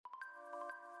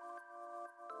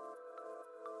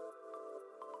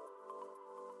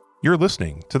You're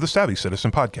listening to the Savvy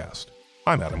Citizen Podcast.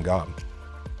 I'm Adam Gobb.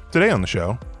 Today on the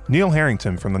show, Neil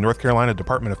Harrington from the North Carolina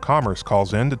Department of Commerce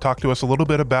calls in to talk to us a little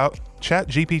bit about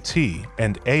ChatGPT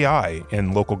and AI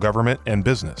in local government and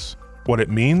business, what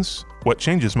it means, what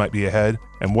changes might be ahead,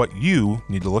 and what you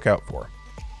need to look out for.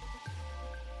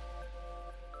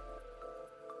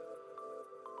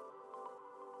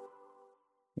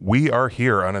 We are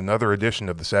here on another edition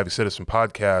of the Savvy Citizen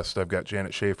Podcast. I've got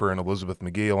Janet Schaefer and Elizabeth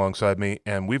McGee alongside me,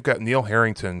 and we've got Neil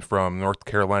Harrington from North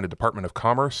Carolina Department of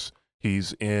Commerce.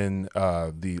 He's in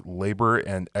the Labor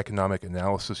and Economic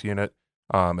Analysis Unit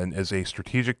and is a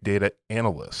strategic data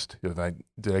analyst. Did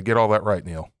I get all that right,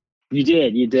 Neil? You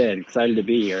did. Excited to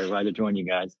be here. Glad to join you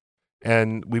guys.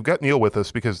 And we've got Neil with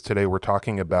us because today we're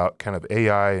talking about kind of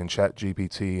AI and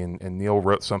ChatGPT, and Neil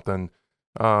wrote something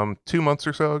 2 months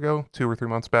or so ago, 2 or 3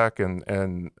 months back,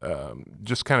 and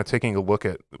just kind of taking a look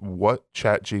at what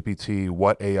ChatGPT,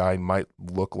 what AI might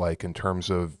look like in terms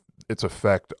of its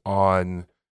effect on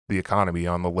the economy,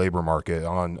 on the labor market,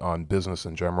 on business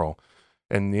in general.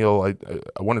 And Neil,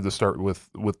 I wanted to start with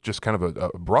just kind of a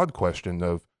broad question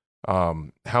of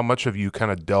how much have you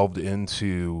kind of delved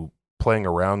into playing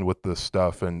around with this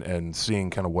stuff and seeing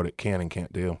kind of what it can and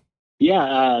can't do?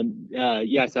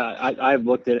 Yes. I've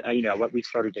looked at what we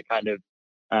started to kind of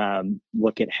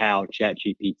look at how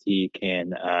ChatGPT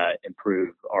can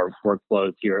improve our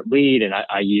workflows here at Lead, and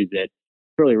I use it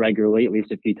fairly regularly, at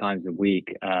least a few times a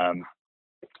week,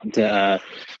 to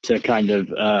kind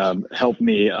of help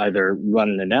me either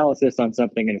run an analysis on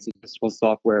something in a statistical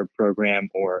software program,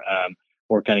 or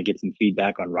kind of get some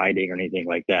feedback on writing or anything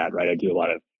like that. Right, I do a lot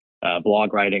of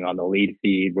blog writing on the Lead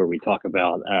feed where we talk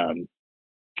about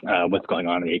what's going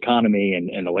on in the economy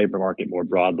and the labor market more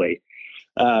broadly.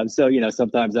 So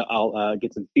sometimes I'll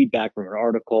get some feedback from an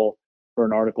article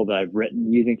that I've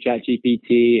written using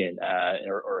ChatGPT, and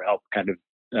or help kind of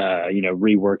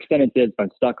rework sentences if I'm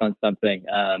stuck on something.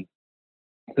 So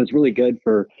it's really good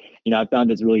for, I found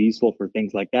it's really useful for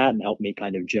things like that and help me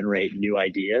kind of generate new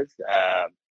ideas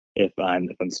if I'm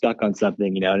stuck on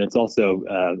something, and it's also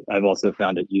I've also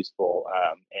found it useful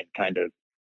and kind of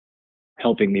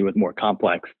helping me with more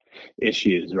complex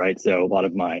issues, right? So some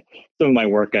of my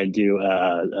work I do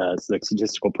like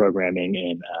statistical programming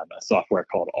in a software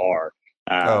called R.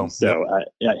 So I'll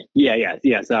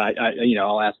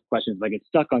ask questions if I get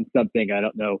stuck on something. I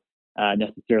don't know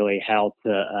necessarily how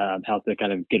to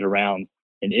kind of get around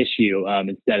an issue,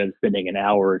 instead of spending an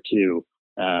hour or two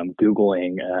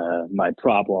Googling my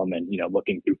problem and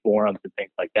looking through forums and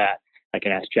things like that. I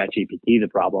can ask ChatGPT the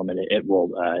problem, and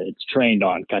it's trained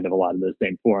on kind of a lot of those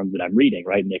same forums that I'm reading,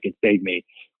 right? And it can save me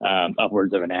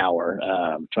upwards of an hour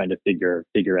trying to figure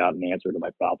out an answer to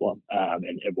my problem.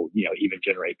 And it will, even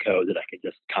generate code that I can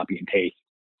just copy and paste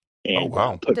and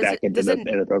put back into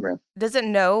the program. Does it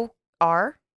know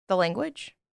R, the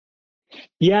language?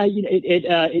 Yeah,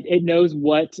 it knows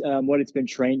what it's been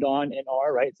trained on in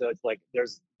R, right? So it's like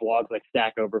there's blogs like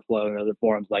Stack Overflow and other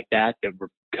forums like that where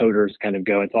coders kind of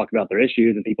go and talk about their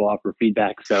issues and people offer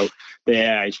feedback. So the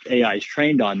AI is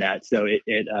trained on that, so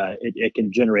it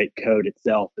can generate code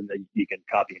itself, and then you can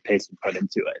copy and paste and put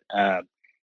into it.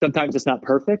 Sometimes it's not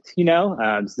perfect,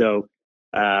 so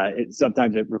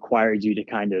sometimes it requires you to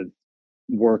kind of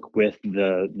work with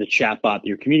the chatbot that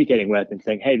you're communicating with and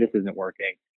saying, hey, this isn't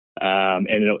working. And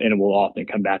it will often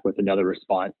come back with another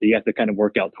response. So you have to kind of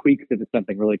work out tweaks if it's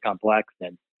something really complex,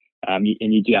 and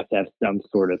you do have to have some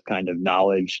sort of kind of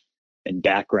knowledge and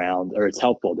background, or it's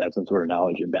helpful to have some sort of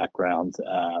knowledge and background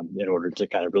in order to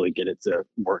kind of really get it to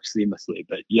work seamlessly.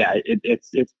 But yeah,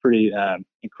 it's pretty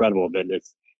incredible that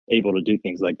it's able to do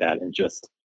things like that in just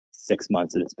 6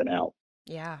 months that it's been out.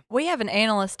 Yeah. We have an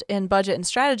analyst in budget and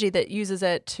strategy that uses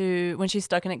it to, when she's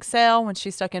stuck in Excel, when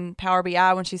she's stuck in Power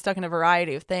BI, when she's stuck in a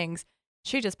variety of things,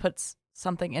 she just puts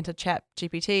something into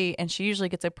ChatGPT and she usually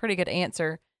gets a pretty good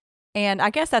answer. And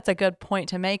I guess that's a good point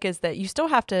to make, is that you still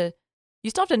have to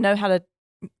know how to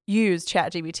use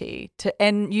ChatGPT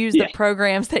and use the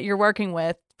programs that you're working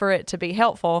with for it to be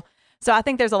helpful. So I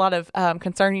think there's a lot of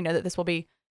concern, that this will be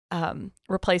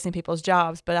replacing people's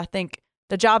jobs, but I think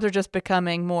the jobs are just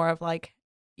becoming more of like,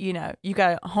 you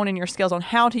got to hone in your skills on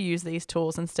how to use these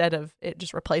tools instead of it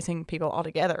just replacing people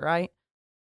altogether, right?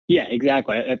 Yeah,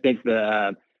 exactly. I think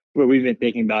what we've been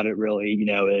thinking about it really,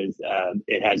 is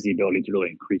it has the ability to really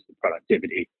increase the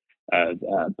productivity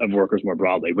of workers more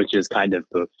broadly, which is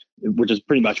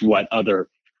pretty much what other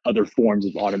forms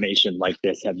of automation like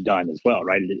this have done as well,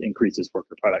 right? It increases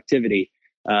worker productivity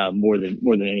more than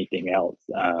anything else,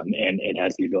 and it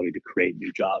has the ability to create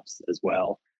new jobs as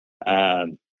well.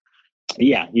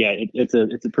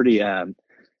 It's a pretty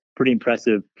pretty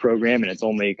impressive program, and it's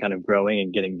only kind of growing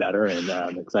and getting better. And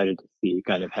I'm excited to see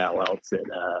kind of how else it,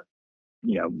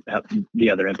 the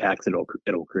other impacts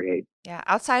it'll create. Yeah.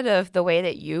 Outside of the way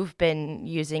that you've been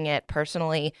using it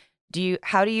personally,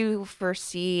 how do you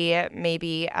foresee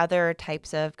maybe other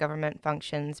types of government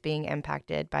functions being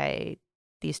impacted by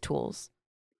these tools?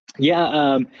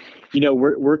 Yeah,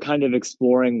 we're kind of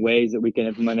exploring ways that we can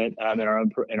implement it in our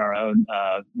own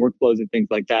workflows and things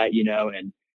like that.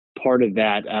 And part of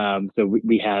that, so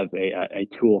we have a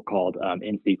tool called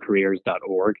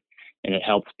nccareers.org, and it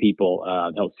helps people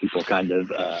kind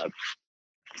of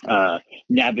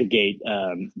navigate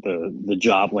the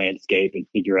job landscape and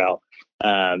figure out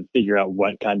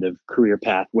what kind of career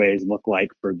pathways look like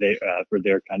for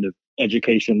their kind of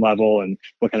education level, and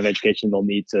what kind of education they'll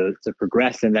need to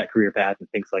progress in that career path and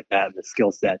things like that, and the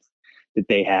skill sets that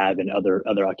they have in other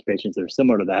occupations that are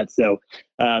similar to that. So,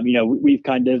 we're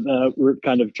kind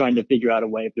of trying to figure out a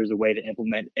way, if there's a way to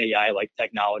implement AI like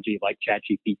technology like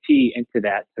ChatGPT into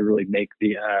that, to really make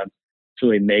the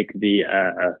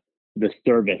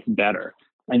service better,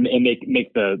 and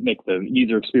make the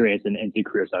user experience in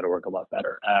nccareers.org a lot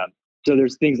better. So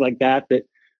there's things like that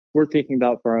we're thinking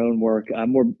about for our own work.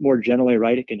 More generally,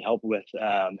 right? It can help with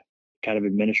kind of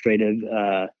administrative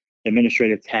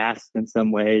tasks in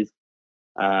some ways,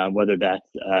 whether that's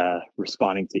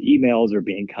responding to emails, or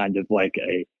being kind of like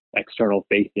a external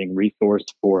facing resource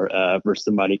for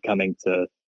somebody coming to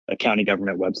a county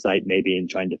government website maybe, and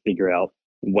trying to figure out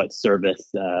what service,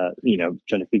 trying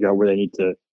to figure out where they need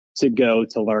to go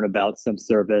to learn about some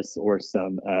service or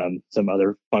some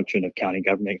other function of county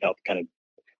government,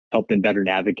 help them better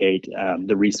navigate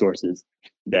the resources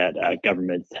that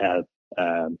governments have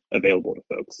available to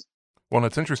folks. Well,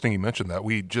 it's interesting you mentioned that.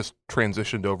 We just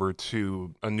transitioned over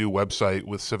to a new website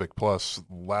with Civic Plus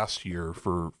last year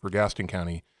for Gaston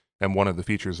County, and one of the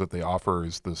features that they offer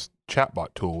is this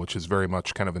chatbot tool, which is very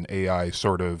much kind of an AI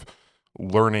sort of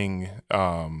learning,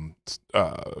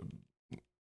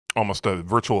 almost a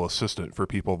virtual assistant for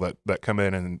people that come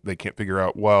in and they can't figure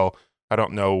out, well, I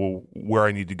don't know where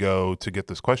I need to go to get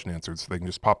this question answered. So they can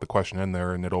just pop the question in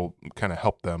there and it'll kind of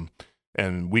help them.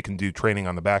 And we can do training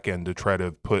on the back end to try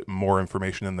to put more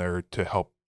information in there to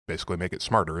help basically make it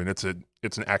smarter. And it's an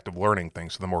active learning thing.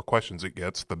 So the more questions it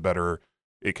gets, the better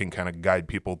it can kind of guide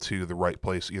people to the right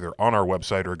place, either on our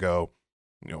website, or go,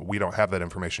 we don't have that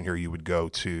information here. You would go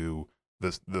to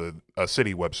a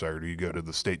city website, or you go to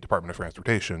the State Department of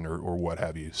Transportation, or what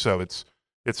have you. So it's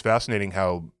fascinating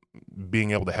how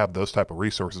being able to have those type of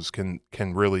resources can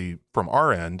really, from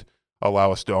our end,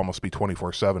 allow us to almost be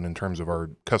 24/7 in terms of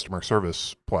our customer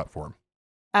service platform.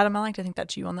 Adam, I like to think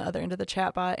that's you on the other end of the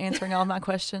chat bot answering all of my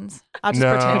questions. I'll just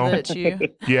No. pretend that it's you.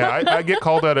 Yeah, I get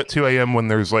called out at 2 a.m. when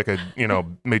there's like a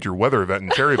major weather event in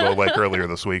Cherryville like earlier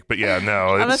this week. But yeah,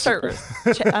 no. I'm gonna start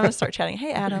chatting.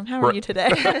 Hey Adam, how are you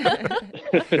today?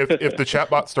 If the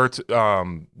chatbot starts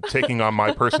taking on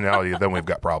my personality, then we've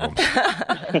got problems.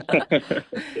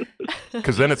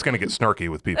 Because then it's going to get snarky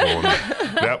with people, and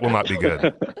that will not be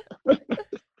good.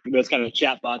 Those kind of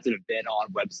chatbots that have been on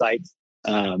websites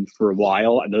for a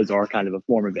while, and those are kind of a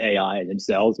form of AI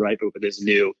themselves, right? But with this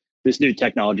new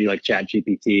technology like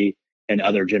ChatGPT and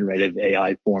other generative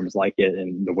AI forms like it,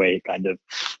 and the way it kind of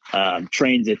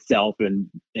trains itself and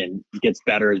gets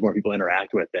better as more people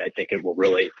interact with it, I think it will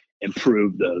really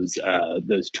improve those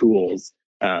tools,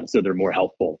 so they're more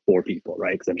helpful for people,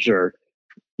 right? Because I'm sure,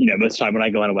 most of the time when I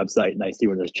go on a website and I see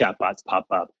one of those chatbots pop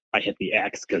up, I hit the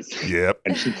X because yep. I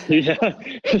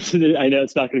know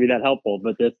it's not going to be that helpful,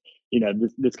 but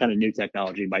this kind of new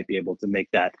technology might be able to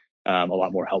make that a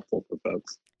lot more helpful for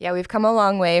folks. Yeah, we've come a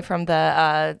long way from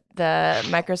the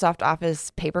Microsoft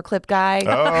Office paperclip guy.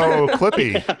 Oh,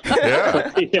 Clippy.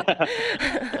 Yeah.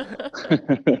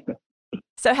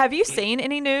 So have you seen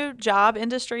any new job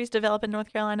industries develop in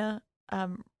North Carolina,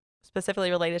 specifically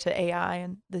related to AI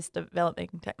and this developing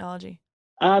technology?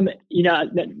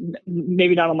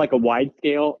 Maybe not on like a wide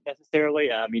scale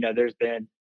necessarily. There's been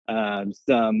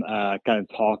some kind of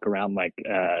talk around like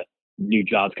new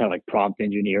jobs, kind of like prompt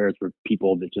engineers, for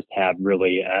people that just have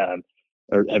really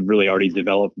or have really already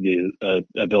developed the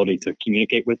ability to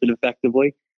communicate with it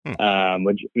effectively. Which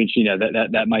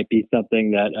that might be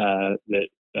something that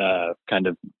kind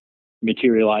of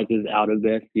materializes out of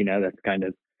this. That's kind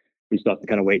of, we still have to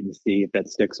kind of wait and see if that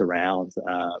sticks around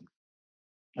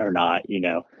or not.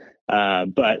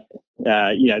 But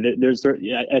there's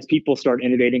as people start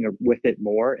innovating with it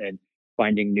more and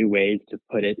finding new ways to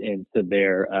put it into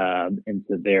their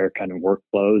kind of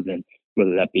workflows and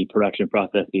whether that be production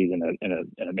processes in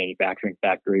a manufacturing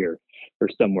factory or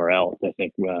somewhere else. I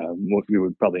think we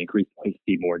would probably increasingly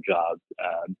see more jobs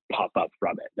pop up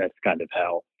from it. That's kind of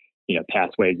how,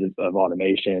 past waves of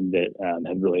automation that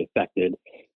have really affected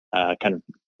kind of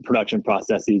production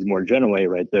processes more generally,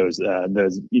 right? Those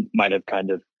might have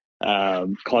kind of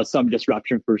caused some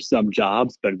disruption for some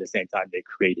jobs, but at the same time, they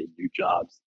created new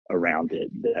jobs around it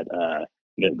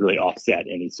that really offset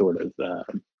any sort of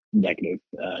negative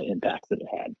impacts that it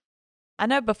had. I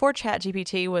know before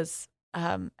ChatGPT was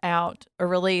out or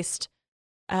released,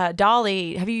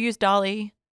 Dolly. Have you used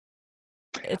Dolly?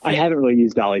 I haven't really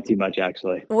used Dolly too much,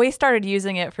 actually. We started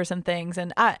using it for some things,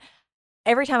 and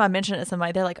every time I mention it to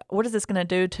somebody, they're like, "What is this going to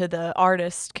do to the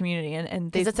artist community?" And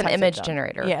because it's an image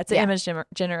generator. Yeah, it's an image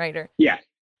generator. Yeah.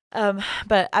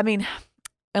 But I mean,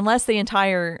 unless the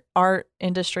entire art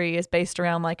industry is based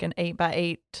around like an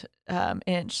 8x8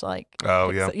 inch, like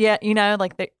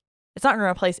it's not going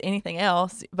to replace anything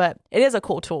else, but it is a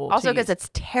cool tool. Also, because it's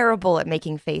terrible at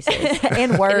making faces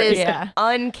and words. It is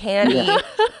uncanny,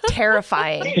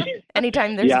 terrifying.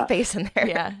 Anytime there's a face in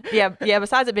there. Yeah.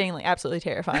 Besides it being like absolutely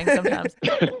terrifying sometimes.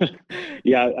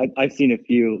 Yeah, I've seen a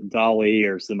few Dolly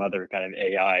or some other kind of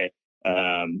AI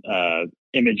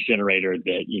image generator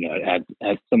that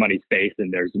had somebody's face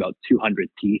and there's about 200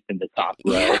 teeth in the top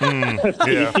row.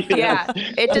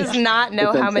 It does not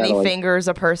know how many fingers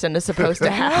a person is supposed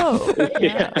to have.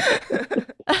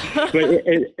 But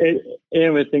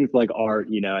and with things like art,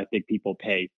 I think people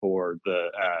pay for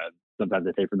sometimes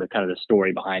they pay for the kind of the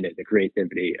story behind it, the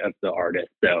creativity of the artist.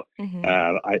 So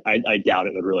I doubt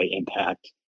it would really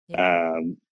impact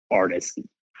artists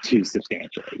too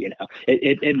substantially.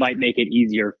 It might make it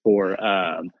easier for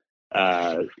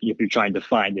if you're trying to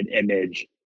find an image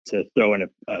to throw in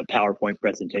a PowerPoint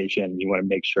presentation, you want to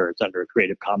make sure it's under a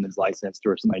Creative Commons license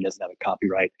or somebody doesn't have a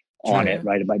copyright on it,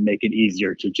 right? It might make it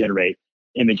easier to generate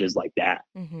images like that.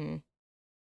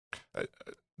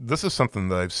 This is something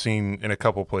that I've seen in a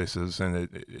couple places, and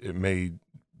it may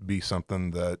be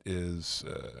something that is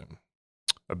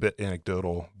a bit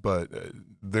anecdotal, but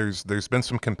there's been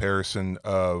some comparison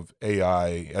of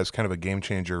AI as kind of a game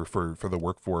changer for the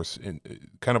workforce,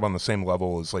 kind of on the same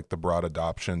level as like the broad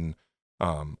adoption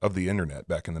of the internet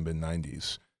back in the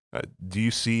mid-90s. Do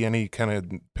you see any kind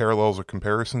of parallels or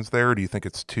comparisons there? Or do you think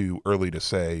it's too early to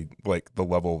say like the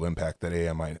level of impact that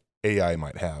AI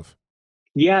might have?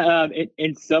 Yeah,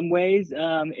 in some ways,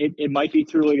 it might be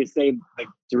too early to say, like,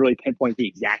 to really pinpoint the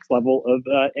exact level of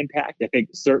impact. I think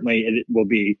certainly it will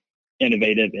be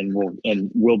innovative and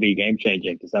will be game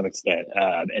changing to some extent.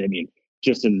 And I mean,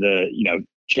 just in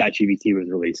ChatGPT was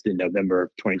released in November of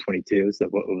 2022. So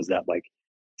what was that, like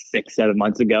 6-7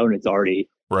 months ago, and it's already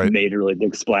made a really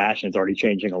big splash, and it's already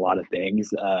changing a lot of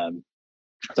things.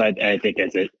 So I think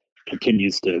as it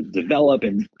continues to develop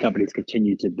and companies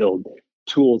continue to build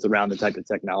tools around the type of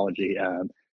technology,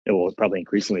 it will probably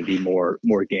increasingly be more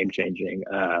game changing.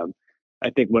 I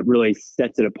think what really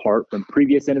sets it apart from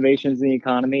previous innovations in the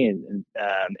economy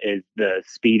is the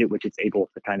speed at which it's able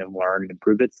to kind of learn and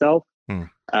improve itself. So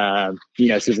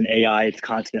as an AI, it's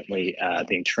constantly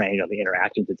being trained on the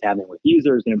interactions it's having with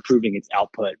users and improving its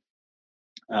output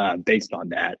based on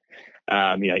that.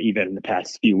 Even in the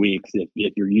past few weeks,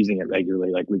 if you're using it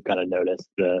regularly, like we've kind of noticed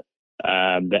the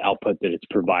output that it's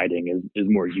providing is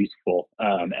more useful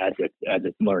as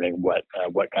it's learning what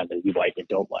kind of you like and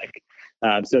don't like.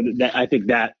 So that I think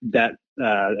that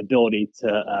ability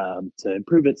to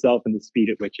improve itself and the speed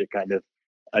at which it kind of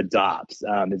adopts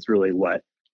is really what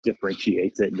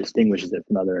differentiates it and distinguishes it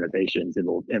from other innovations.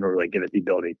 It'll really give it the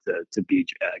ability to be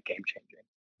game changing.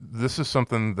 This is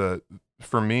something that,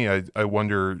 for me, I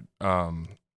wonder,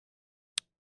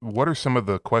 what are some of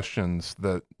the questions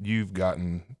that you've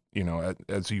gotten,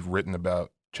 as you've written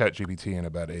about ChatGPT and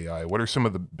about AI? What are some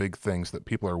of the big things that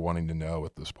people are wanting to know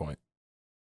at this point?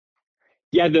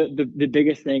 Yeah, the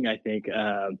biggest thing I think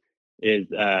is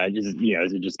just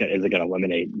is it going to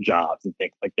eliminate jobs and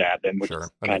things like that? And which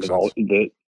is kind of all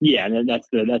and that's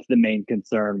the main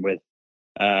concern with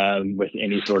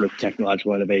any sort of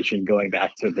technological innovation going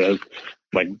back to the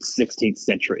 16th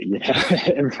century.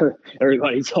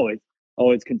 Everybody's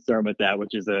always concerned with that,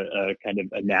 which is a kind of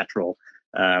a natural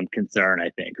concern, I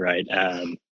think, right?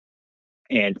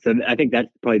 And so I think that's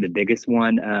probably the biggest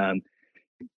one.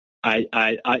 I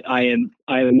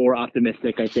am more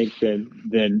optimistic, I think,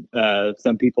 than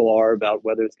some people are about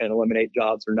whether it's going to eliminate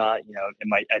jobs or not.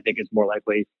 I think it's more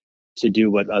likely to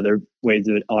do what other ways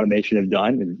of automation have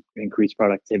done and increase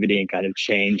productivity and kind of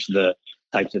change the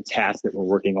types of tasks that we're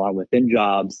working on within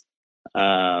jobs,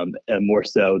 more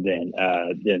so than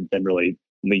really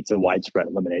lead to widespread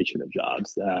elimination of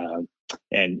jobs.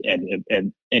 And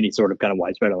any sort of kind of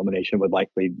widespread elimination would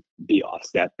likely be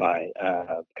offset by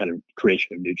kind of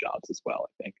creation of new jobs as well,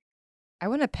 I think. I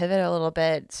want to pivot a little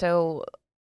bit. So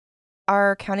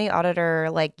our county auditor,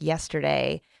 like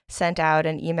yesterday, sent out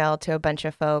an email to a bunch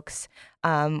of folks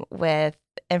with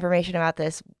information about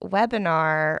this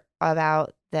webinar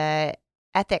about the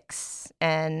ethics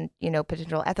and,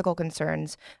 potential ethical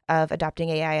concerns of adopting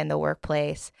AI in the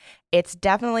workplace. It's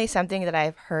definitely something that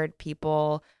I've heard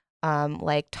people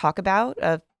talk about,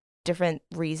 of different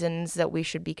reasons that we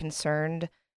should be concerned,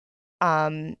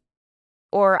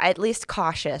 or at least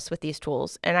cautious with these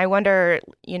tools. And I wonder,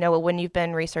 when you've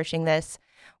been researching this,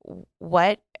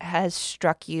 what has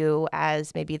struck you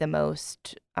as maybe the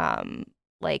most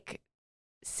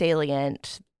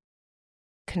salient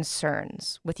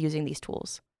concerns with using these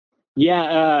tools?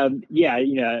 Yeah,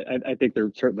 I think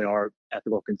there certainly are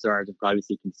ethical concerns and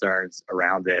privacy concerns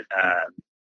around it. I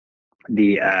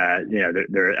know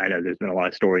there's been a lot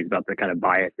of stories about the kind of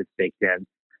bias that's baked in,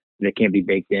 that can be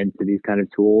baked into these kind of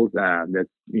tools. That's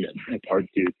in part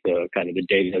due to kind of the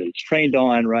data that it's trained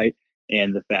on, right?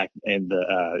 And the fact, and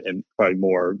probably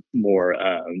more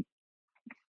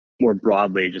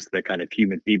broadly, just the kind of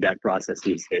human feedback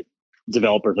processes that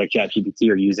developers like ChatGPT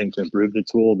are using to improve the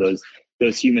tool. Those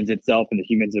humans itself and the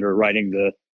humans that are writing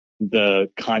the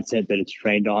content that it's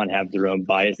trained on have their own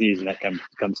biases, and that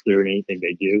comes through in anything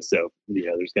they do. So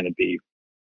there's going to be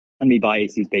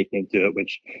biases baked into it,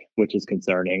 which is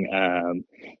concerning. And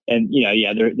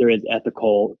there is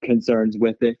ethical concerns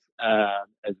with it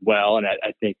as well. And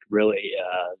I think really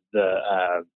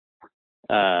with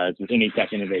any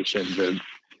tech innovation, the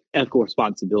ethical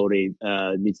responsibility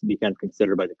needs to be kind of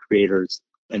considered by the creators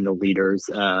and the leaders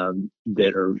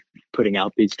that are putting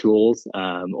out these tools.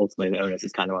 Ultimately, the onus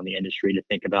is kind of on the industry to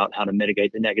think about how to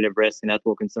mitigate the negative risks and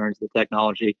ethical concerns of the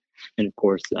technology, and of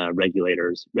course,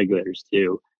 regulators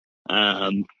too.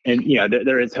 And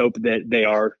there is hope that they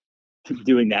are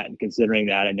doing that and considering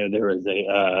that. I know there was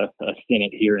a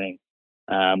Senate hearing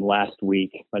last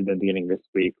week, at the beginning of this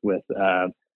week, with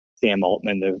Sam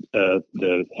Altman,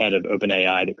 the head of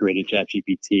OpenAI that created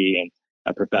ChatGPT, and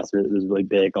a professor that was really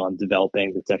big on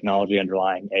developing the technology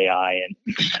underlying AI, and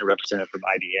a representative from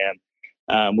IBM,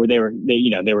 where they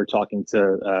were talking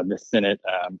to the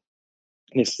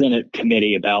Senate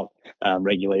committee about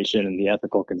regulation and the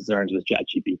ethical concerns with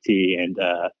ChatGPT, and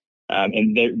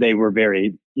they were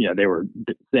very, they were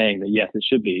saying that yes, it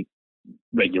should be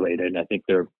regulated, and I think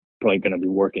they're probably going to be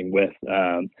working with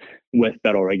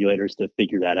federal regulators to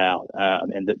figure that out.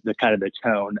 And the kind of the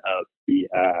tone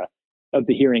of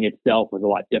the hearing itself was a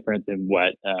lot different than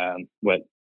what the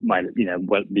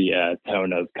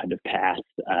tone of kind of past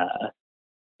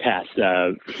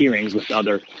hearings with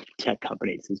other tech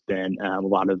companies has been. A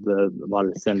lot of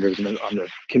the senators on the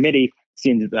committee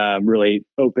seemed really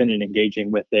open and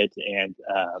engaging with it, and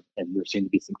there seemed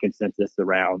to be some consensus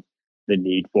around the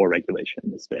need for regulation in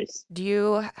this space. Do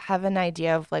you have an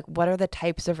idea of what are the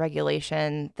types of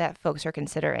regulation that folks are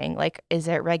considering? Is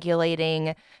it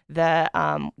regulating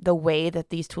the way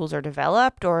that these tools are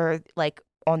developed, or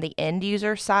on the end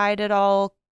user side at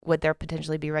all? Would there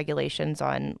potentially be regulations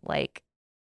on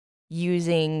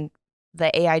using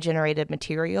the AI generated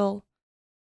material?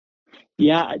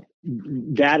 Yeah,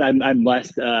 that I'm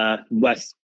less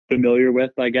familiar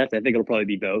with, I guess. I think it'll probably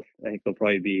be both. I think there'll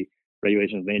probably be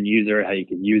regulations of the end user, how you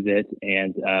can use it,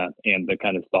 and the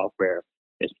kind of software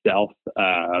itself.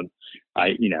 But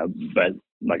like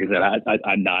I said,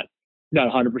 I'm not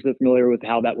 100% familiar with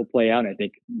how that will play out. And I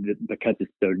think because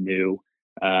it's so new,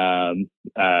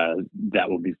 that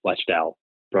will be fleshed out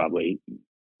probably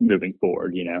moving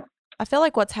forward. I feel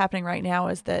like what's happening right now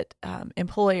is that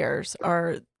employers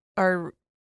are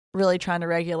really trying to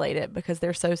regulate it because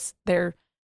they're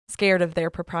scared of their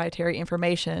proprietary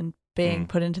information being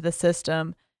put into the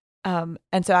system. And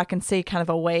so I can see kind of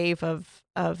a wave of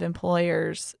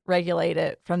employers regulate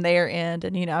it from their end.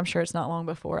 And, I'm sure it's not long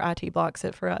before IT blocks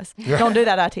it for us. Don't do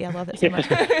that, IT. I love it so much.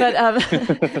 But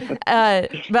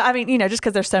I mean, just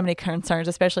because there's so many concerns,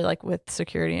 especially with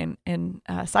security and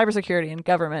cybersecurity in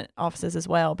government offices as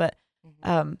well. But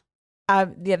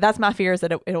that's my fear, is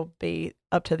that it'll be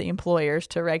up to the employers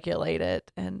to regulate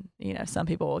it, and some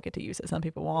people will get to use it, some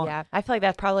people won't. Yeah, I feel like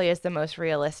that probably is the most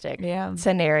realistic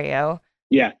scenario.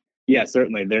 Yeah,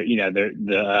 certainly.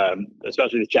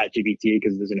 Especially with ChatGPT,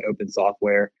 because there's an open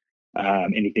software.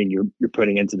 Anything you're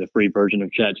putting into the free version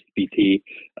of ChatGPT,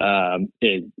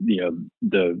 is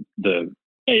the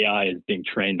AI is being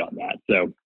trained on that.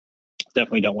 So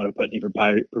definitely don't want to put any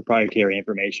proprietary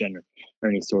information or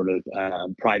any sort of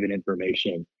private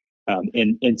information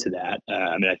into that.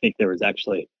 And I think there was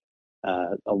actually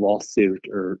a lawsuit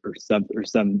or some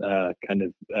kind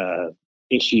of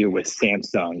issue with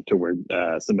Samsung to where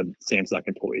some of the Samsung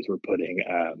employees were putting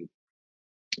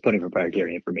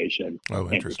proprietary information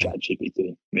into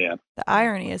ChatGPT. Yeah. The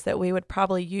irony is that we would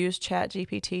probably use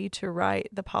ChatGPT to write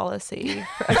the policy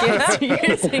against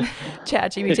using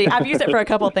ChatGPT. I've used it for a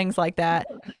couple of things like that.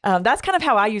 That's kind of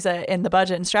how I use it in the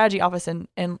budget and strategy office in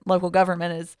local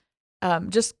government, is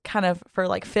just kind of for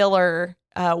like filler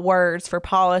words for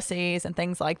policies and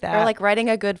things like that. Or like writing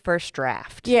a good first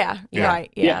draft. Yeah.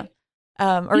 Right. Yeah.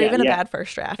 Or even a bad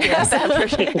first draft. Yeah.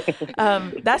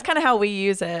 That's kind of how we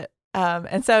use it.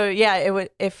 And so, yeah, it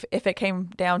would, if it came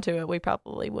down to it, we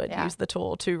probably would use the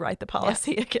tool to write the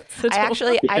policy against the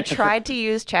tool. I tried to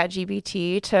use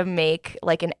ChatGPT to make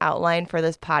like an outline for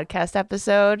this podcast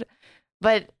episode,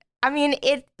 but I mean,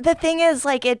 the thing is,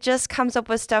 like, it just comes up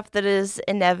with stuff that is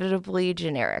inevitably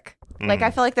generic. Like,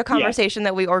 I feel like the conversation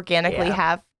that we organically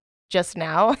have just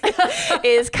now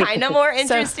is kind of more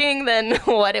interesting than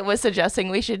what it was suggesting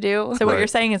we should do. So what you're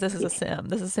saying is this is a sim.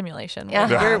 This is a simulation.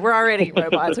 Yeah. We're already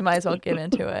robots. We might as well get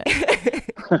into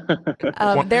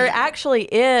it. There actually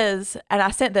is, and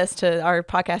I sent this to our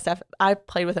podcast staff. I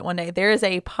played with it one day. There is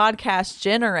a podcast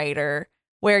generator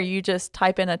where you just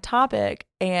type in a topic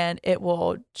and it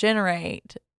will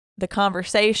generate the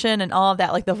conversation and all of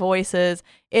that, like the voices.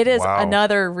 It is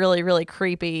another really, really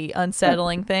creepy,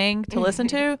 unsettling thing to listen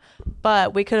to,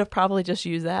 but we could have probably just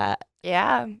used that.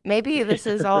 Yeah, maybe this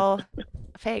is all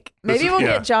fake. Maybe we'll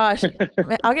get Josh.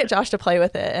 I'll get Josh to play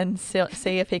with it and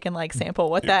see if he can like sample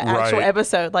what that actual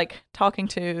episode, like talking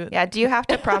to. Yeah, do you have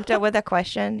to prompt it with a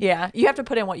question? Yeah, you have to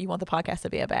put in what you want the podcast to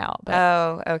be about. But,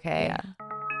 oh, okay. Yeah.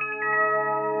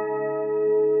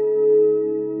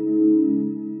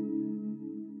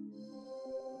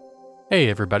 Hey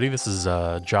everybody, this is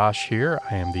Josh here.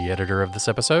 I am the editor of this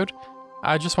episode.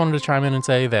 I just wanted to chime in and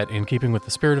say that in keeping with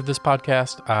the spirit of this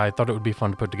podcast, I thought it would be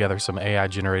fun to put together some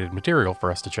AI-generated material for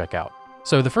us to check out.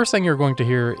 So the first thing you're going to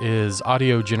hear is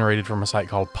audio generated from a site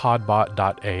called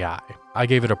podbot.ai. I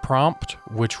gave it a prompt,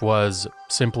 which was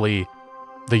simply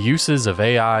the uses of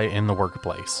AI in the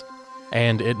workplace.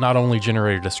 And it not only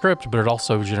generated a script, but it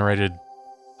also generated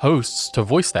hosts to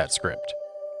voice that script.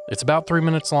 It's about 3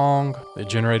 minutes long. It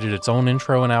generated its own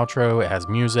intro and outro. It has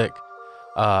music.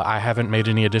 I haven't made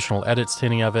any additional edits to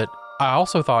any of it. I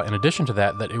also thought, in addition to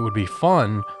that, it would be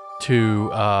fun to,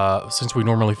 since we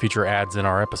normally feature ads in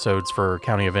our episodes for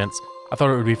county events, I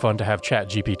thought it would be fun to have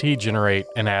ChatGPT generate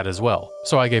an ad as well.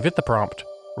 So I gave it the prompt,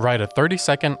 write a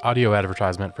 30-second audio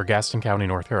advertisement for Gaston County,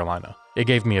 North Carolina. It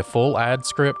gave me a full ad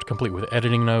script, complete with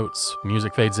editing notes,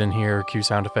 music fades in here, cue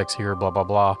sound effects here, blah, blah,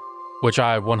 blah, which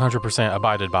I 100%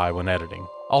 abided by when editing.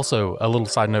 Also, a little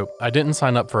side note, I didn't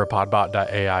sign up for a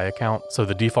podbot.ai account, so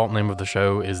the default name of the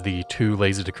show is the Too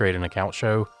Lazy to Create an Account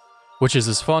show, which is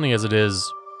as funny as it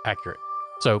is accurate.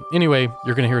 So anyway,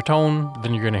 you're going to hear tone,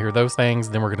 then you're going to hear those things,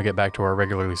 then we're going to get back to our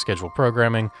regularly scheduled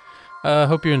programming.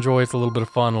 Hope you enjoy. It's a little bit of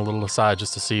fun, a little aside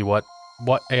just to see what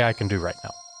AI can do right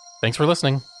now. Thanks for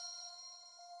listening.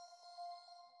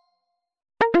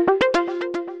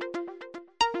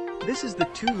 This is the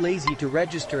Too Lazy to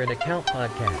Register an Account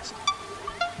podcast.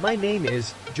 My name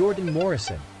is Jordan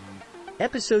Morrison.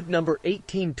 Episode number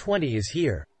 1820 is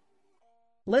here.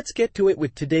 Let's get to it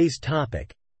with today's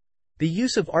topic. The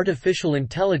use of artificial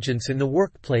intelligence in the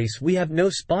workplace. We have no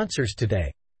sponsors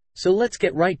today, so let's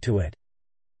get right to it.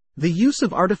 The use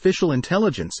of artificial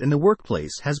intelligence in the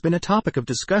workplace has been a topic of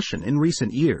discussion in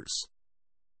recent years.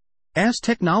 As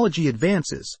technology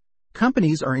advances,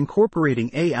 companies are incorporating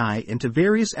AI into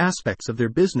various aspects of their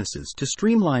businesses to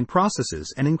streamline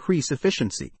processes and increase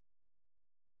efficiency.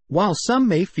 While some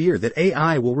may fear that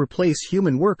AI will replace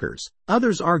human workers,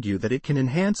 others argue that it can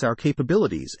enhance our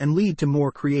capabilities and lead to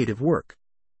more creative work.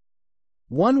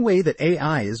 One way that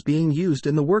AI is being used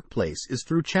in the workplace is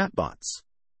through chatbots.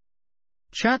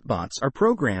 Chatbots are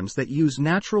programs that use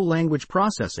natural language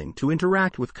processing to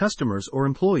interact with customers or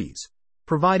employees,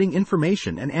 providing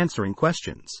information and answering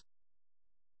questions.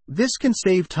 This can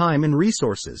save time and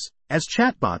resources, as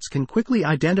chatbots can quickly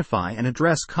identify and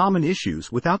address common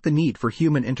issues without the need for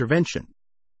human intervention.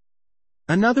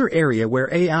 Another area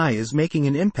where AI is making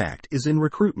an impact is in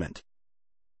recruitment.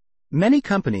 Many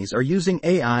companies are using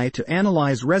AI to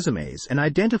analyze resumes and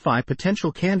identify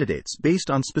potential candidates based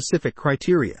on specific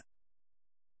criteria.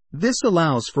 This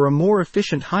allows for a more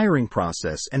efficient hiring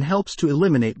process and helps to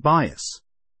eliminate bias.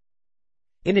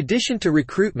 In addition to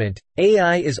recruitment,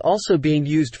 AI is also being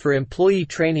used for employee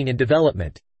training and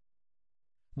development.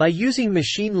 By using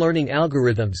machine learning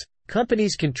algorithms,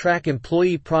 Companies can track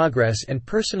employee progress and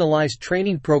personalize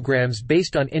training programs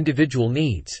based on individual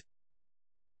needs.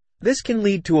 This can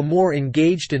lead to a more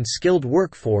engaged and skilled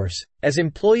workforce, as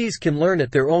employees can learn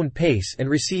at their own pace and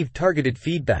receive targeted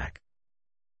feedback.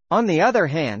 On the other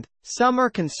hand, some are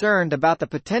concerned about the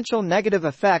potential negative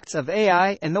effects of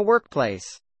AI in the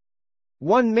workplace.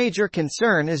 One major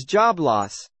concern is job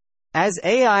loss. As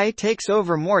AI takes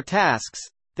over more tasks,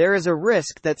 there is a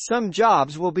risk that some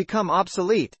jobs will become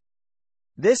obsolete.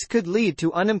 This could lead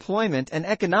to unemployment and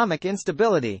economic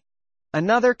instability.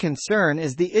 Another concern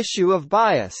is the issue of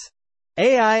bias.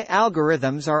 AI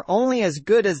algorithms are only as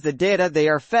good as the data they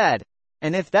are fed,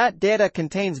 and if that data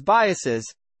contains biases,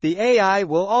 the AI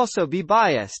will also be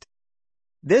biased.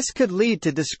 This could lead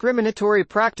to discriminatory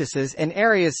practices in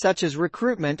areas such as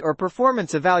recruitment or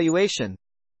performance evaluation.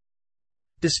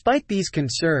 Despite these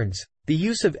concerns, the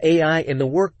use of AI in the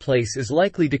workplace is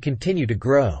likely to continue to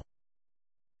grow.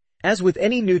 As with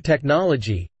any new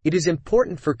technology, it is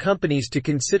important for companies to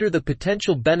consider the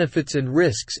potential benefits and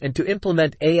risks and to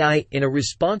implement AI in a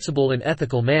responsible and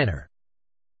ethical manner.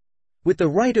 With the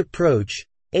right approach,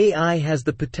 AI has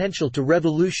the potential to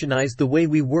revolutionize the way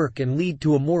we work and lead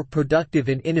to a more productive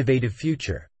and innovative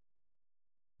future.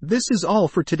 This is all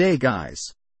for today, guys.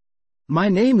 My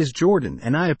name is Jordan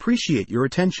and I appreciate your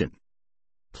attention.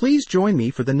 Please join me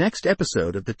for the next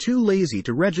episode of the Too Lazy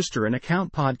to Register an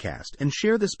Account podcast and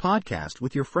share this podcast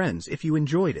with your friends if you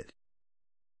enjoyed it.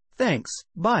 Thanks,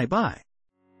 bye-bye.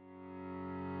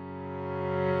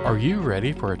 Are you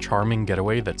ready for a charming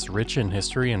getaway that's rich in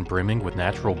history and brimming with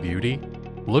natural beauty?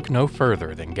 Look no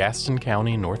further than Gaston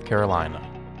County, North Carolina.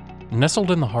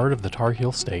 Nestled in the heart of the Tar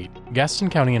Heel State, Gaston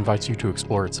County invites you to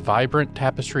explore its vibrant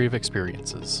tapestry of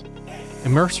experiences.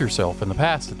 Immerse yourself in the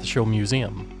past at the Show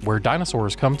Museum, where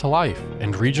dinosaurs come to life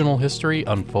and regional history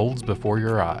unfolds before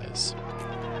your eyes.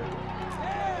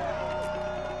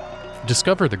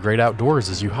 Discover the great outdoors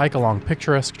as you hike along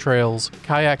picturesque trails,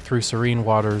 kayak through serene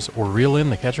waters, or reel in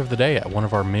the catch of the day at one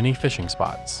of our many fishing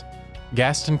spots.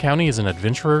 Gaston County is an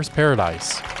adventurer's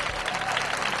paradise.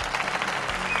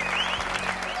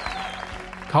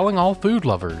 Calling all food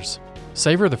lovers.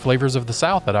 Savor the flavors of the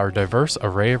South at our diverse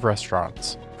array of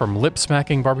restaurants, from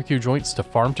lip-smacking barbecue joints to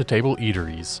farm-to-table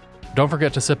eateries. Don't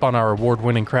forget to sip on our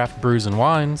award-winning craft brews and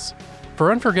wines.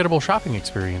 For unforgettable shopping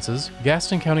experiences,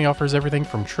 Gaston County offers everything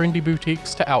from trendy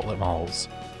boutiques to outlet malls,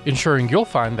 ensuring you'll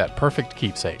find that perfect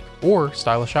keepsake or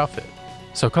stylish outfit.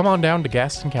 So come on down to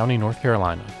Gaston County, North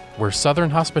Carolina, where Southern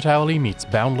hospitality meets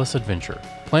boundless adventure.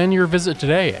 Plan your visit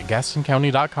today at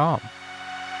gastoncounty.com.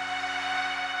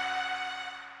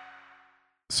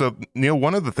 So, Neil,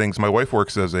 one of the things, my wife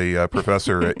works as a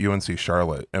professor at UNC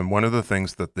Charlotte, and one of the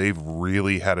things that they've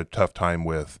really had a tough time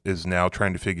with is now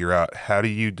trying to figure out how do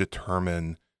you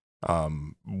determine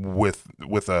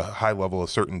with a high level of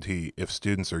certainty if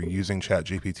students are using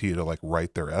ChatGPT to like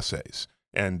write their essays.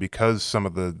 And because some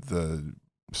of the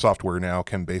software now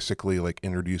can basically like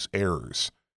introduce errors,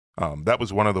 that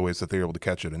was one of the ways that they were able to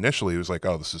catch it initially. It was like,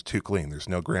 oh, this is too clean. There's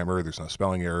no grammar. There's no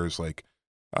spelling errors. Like,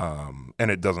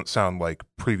 and it doesn't sound like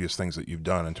previous things that you've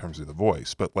done in terms of the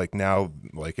voice, but like now,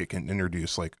 like it can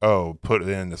introduce like, oh, put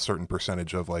in a certain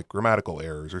percentage of like grammatical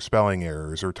errors or spelling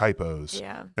errors or typos.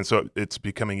 Yeah. And so it's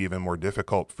becoming even more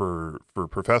difficult for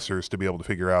professors to be able to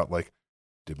figure out like,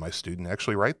 did my student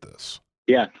actually write this?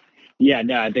 Yeah. Yeah,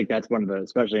 no, I think that's one of the,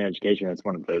 especially in education, that's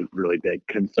one of the really big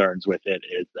concerns with it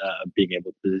is being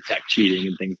able to detect cheating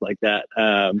and things like that.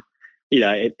 I'm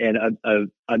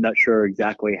not sure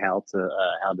exactly how to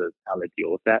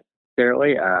deal with that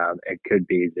necessarily. It could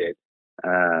be that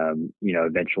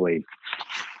eventually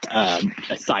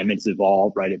assignments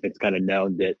evolve, right? If it's kind of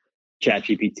known that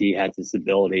ChatGPT has this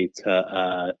ability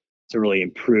to really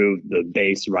improve the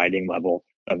base writing level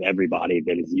of everybody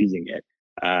that is using it.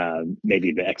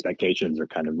 Maybe the expectations are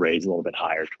kind of raised a little bit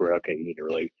higher to where, okay, you need to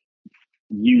really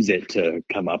use it to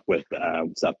come up with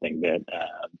something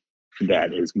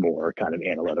that is more kind of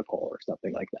analytical or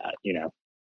something like that, you know.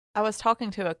 I was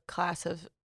talking to a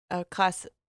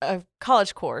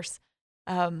college course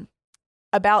about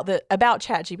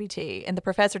ChatGPT, and the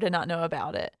professor did not know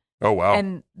about it. Oh, wow.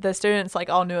 And the students like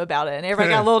all knew about it, and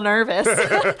everybody got a little nervous.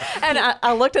 And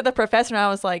I looked at the professor and I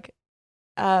was like,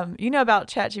 you know about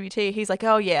ChatGPT? He's like,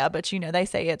 oh yeah, but they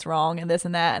say it's wrong and this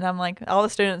and that. And I'm like, all the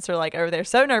students are like over there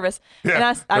so nervous. Yeah,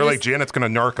 and they're like, Janet's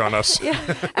going to narc on us. Yeah.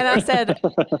 And I said,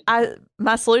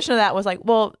 my solution to that was like,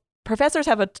 well, professors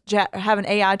have an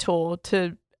AI tool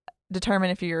to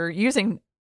determine if you're using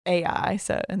AI.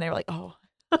 So, and they were like, oh,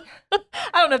 I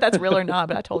don't know if that's real or not,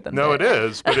 but I told them. No, it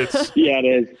is, but it's yeah, it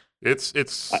is.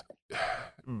 It's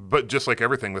but just like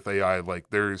everything with AI, like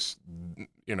there's,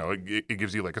 it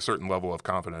gives you like a certain level of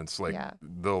confidence. Like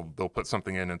they'll put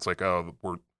something in, and it's like, oh,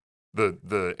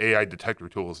 the AI detector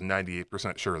tool is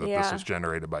 98% sure that this was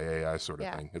generated by AI, sort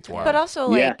of thing. It's wild. But also,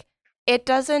 like, it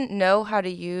doesn't know how to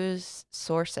use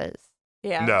sources.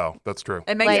 Yeah. No, that's true.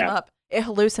 It makes them up. It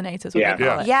hallucinates is what they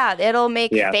call it. Yeah, it'll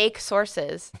make fake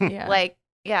sources. Yeah. Like,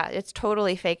 it's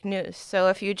totally fake news. So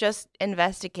if you just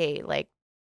investigate, like,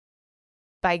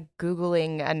 by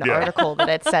Googling an article that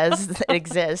it says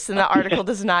exists, and the article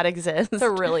does not exist. It's a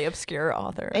really obscure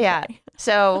author. Yeah.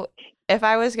 So if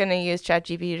I was going to use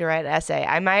ChatGPT to write an essay,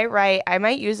 I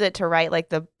might use it to write like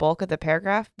the bulk of the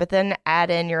paragraph, but then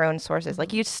add in your own sources.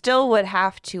 Like you still would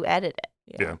have to edit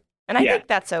it. Yeah. And I think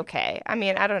that's okay. I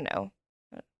mean, I don't know.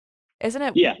 Isn't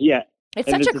it? Yeah. It's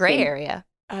such a gray area.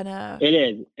 I know. It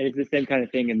is. And it's the same kind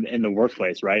of thing in the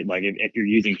workplace, right? Like if you're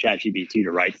using ChatGPT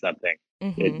to write something,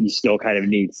 you still kind of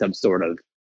need some sort of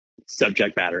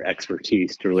subject matter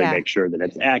expertise to really make sure that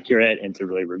it's accurate and to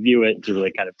really review it, to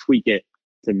really kind of tweak it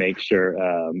to make sure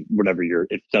whatever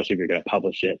especially if you're going to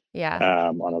publish it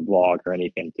on a blog or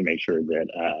anything, to make sure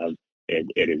that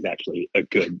it is actually a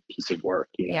good piece of work.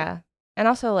 Yeah. And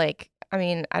also, like, I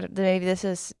mean, maybe this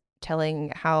is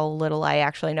telling how little I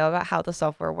actually know about how the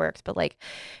software works, but like,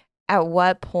 at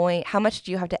what point, how much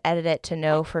do you have to edit it to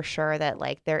know for sure that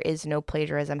like there is no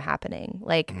plagiarism happening?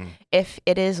 Like if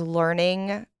it is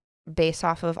learning based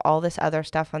off of all this other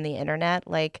stuff on the internet,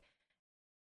 like,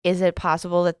 is it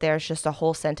possible that there's just a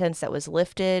whole sentence that was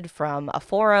lifted from a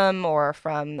forum or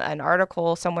from an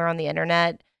article somewhere on the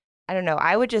internet? I don't know.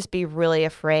 I would just be really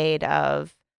afraid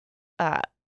of, I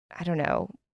don't know,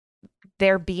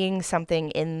 there being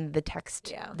something in the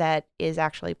text that is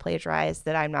actually plagiarized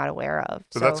that I'm not aware of.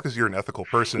 So that's because you're an ethical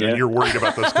person and you're worried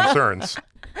about those concerns.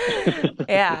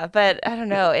 Yeah, but I don't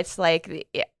know. It's like,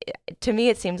 to me,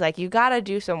 it seems like you got to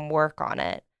do some work on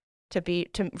it to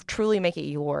truly make it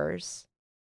yours.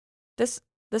 This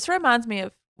reminds me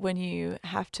of when you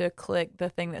have to click the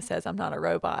thing that says I'm not a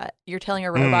robot. You're telling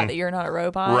a robot that you're not a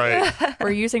robot. Right.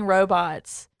 We're using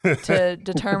robots to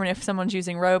determine if someone's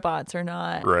using robots or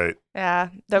not. Right. Yeah.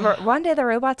 One day the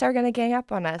robots are going to gang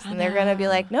up on us and they're going to be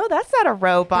like, no, that's not a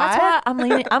robot. That's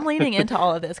why I'm leaning into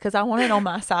all of this, because I want it on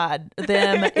my side.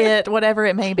 Them, it, whatever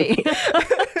it may be.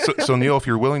 So Neil, if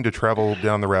you're willing to travel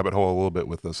down the rabbit hole a little bit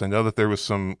with this, I know that there was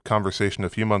some conversation a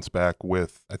few months back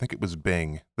with, I think it was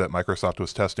Bing, that Microsoft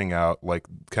was testing out like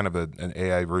kind of an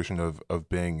AI version of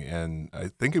Bing. And I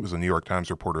think it was a New York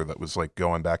Times reporter that was like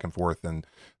going back and forth, and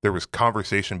there was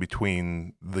conversation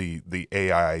between the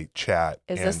AI chat.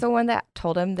 Is this the one that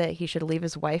told him that he should leave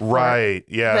his wife? Right.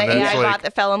 Yeah. The AI bot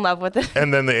that fell in love with it.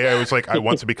 And then the AI was like, I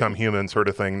want to become human, sort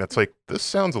of thing. That's like, this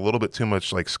sounds a little bit too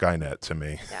much like Skynet to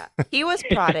me. Yeah. He was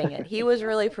prodding it. He was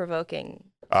really provoking.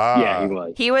 Yeah, he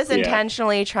was. He was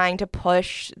intentionally trying to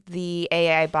push the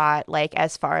AI bot like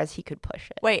as far as he could push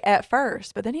it. Wait, at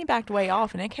first, but then he backed way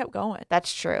off and it kept going.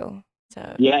 That's true.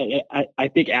 So I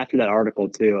think after that article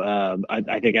too,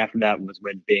 I think after that was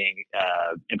when Bing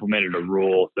implemented a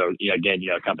rule. So again,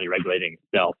 a company regulating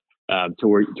itself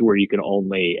to where you can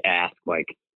only ask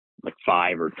like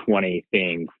 5 or 20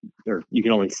 things, or you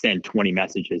can only send 20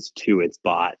 messages to its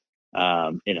bot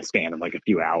in a span of like a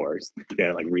few hours.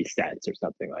 Like resets or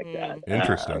something like that.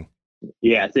 Interesting.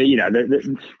 Yeah, so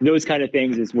those kind of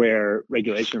things is where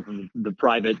regulation from the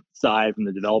private side, from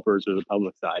the developers or the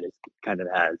public side, is kind of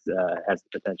has the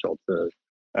potential to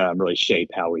really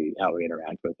shape how we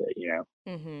interact with it.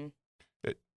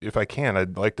 Mm-hmm. If I can,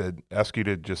 I'd like to ask you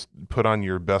to just put on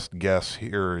your best guess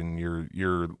here in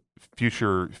your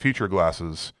future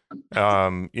glasses.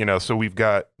 So we've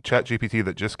got ChatGPT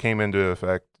that just came into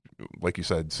effect, like you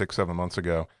said, 6-7 months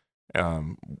ago.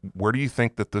 Where do you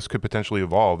think that this could potentially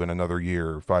evolve in another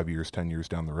year, 5 years, 10 years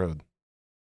down the road?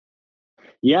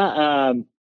 Yeah, I'm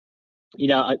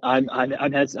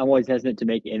always hesitant to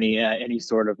make any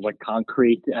sort of like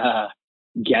concrete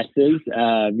guesses.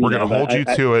 We're going to hold you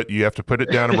to it. You have to put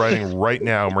it down in writing right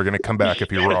now, and we're going to come back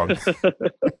if you're wrong.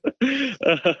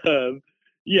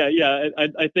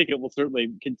 I think it will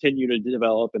certainly continue to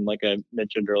develop, and like I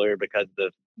mentioned earlier, because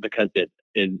it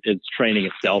is training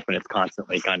itself and it's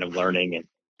constantly kind of learning and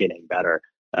getting better.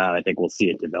 I think we'll see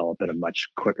it develop at a much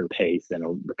quicker pace, and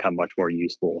it'll become much more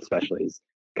useful, especially as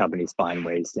companies find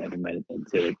ways to implement it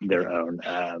into their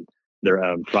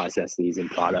own processes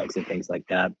and products and things like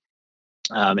that.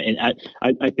 And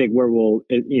I think where we'll,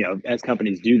 as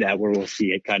companies do that, where we'll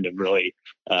see it kind of really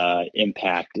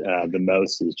impact the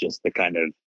most is just the kind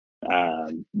of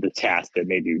the task that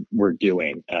maybe we're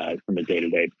doing from a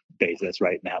day-to-day basis,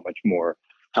 right? And how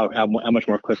much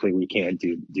more quickly we can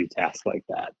do tasks like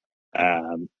that.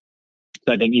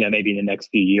 So I think, maybe in the next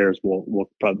few years, we'll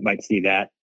probably might see that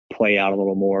play out a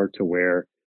little more to where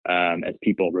as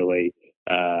people really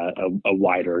a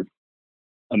wider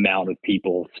amount of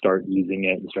people start using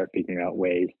it and start figuring out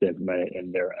ways to implement it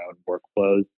in their own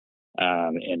workflows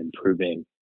and improving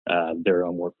their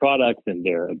own work products and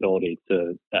their ability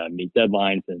to meet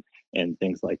deadlines and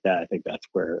things like that. I think that's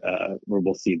where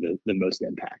we'll see the most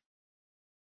impact.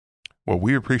 Well,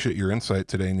 we appreciate your insight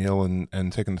today, Neil,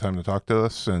 and taking the time to talk to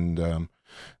us. And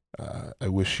I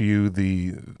wish you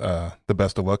the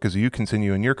best of luck as you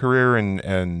continue in your career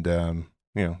and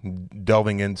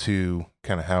delving into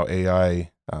kind of how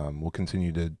AI will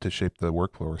continue to shape the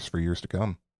workforce for years to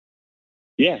come.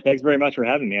 Yeah, thanks very much for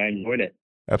having me. I enjoyed it.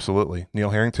 Absolutely. Neil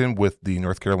Harrington with the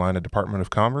North Carolina Department of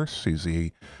Commerce. He's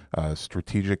a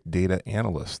strategic data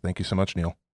analyst. Thank you so much,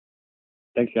 Neil.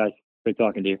 Thanks, guys. Great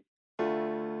talking to you.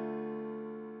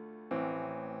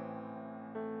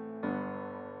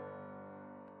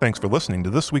 Thanks for listening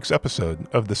to this week's episode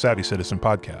of the Savvy Citizen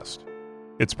Podcast.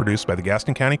 It's produced by the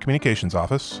Gaston County Communications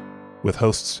Office with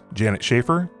hosts Janet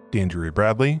Schaefer, D'Andrea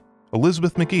Bradley,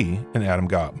 Elizabeth McGee, and Adam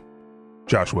Gobb.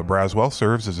 Joshua Braswell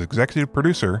serves as executive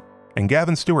producer, and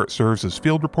Gavin Stewart serves as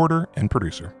field reporter and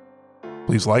producer.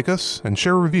 Please like us and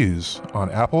share reviews on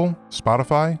Apple,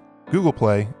 Spotify, Google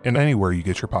Play, and anywhere you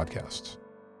get your podcasts.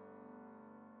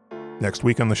 Next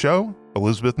week on the show,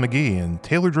 Elizabeth McGee and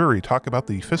Taylor Drury talk about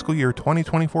the fiscal year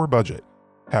 2024 budget,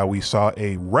 how we saw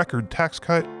a record tax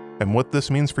cut, and what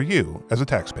this means for you as a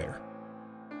taxpayer.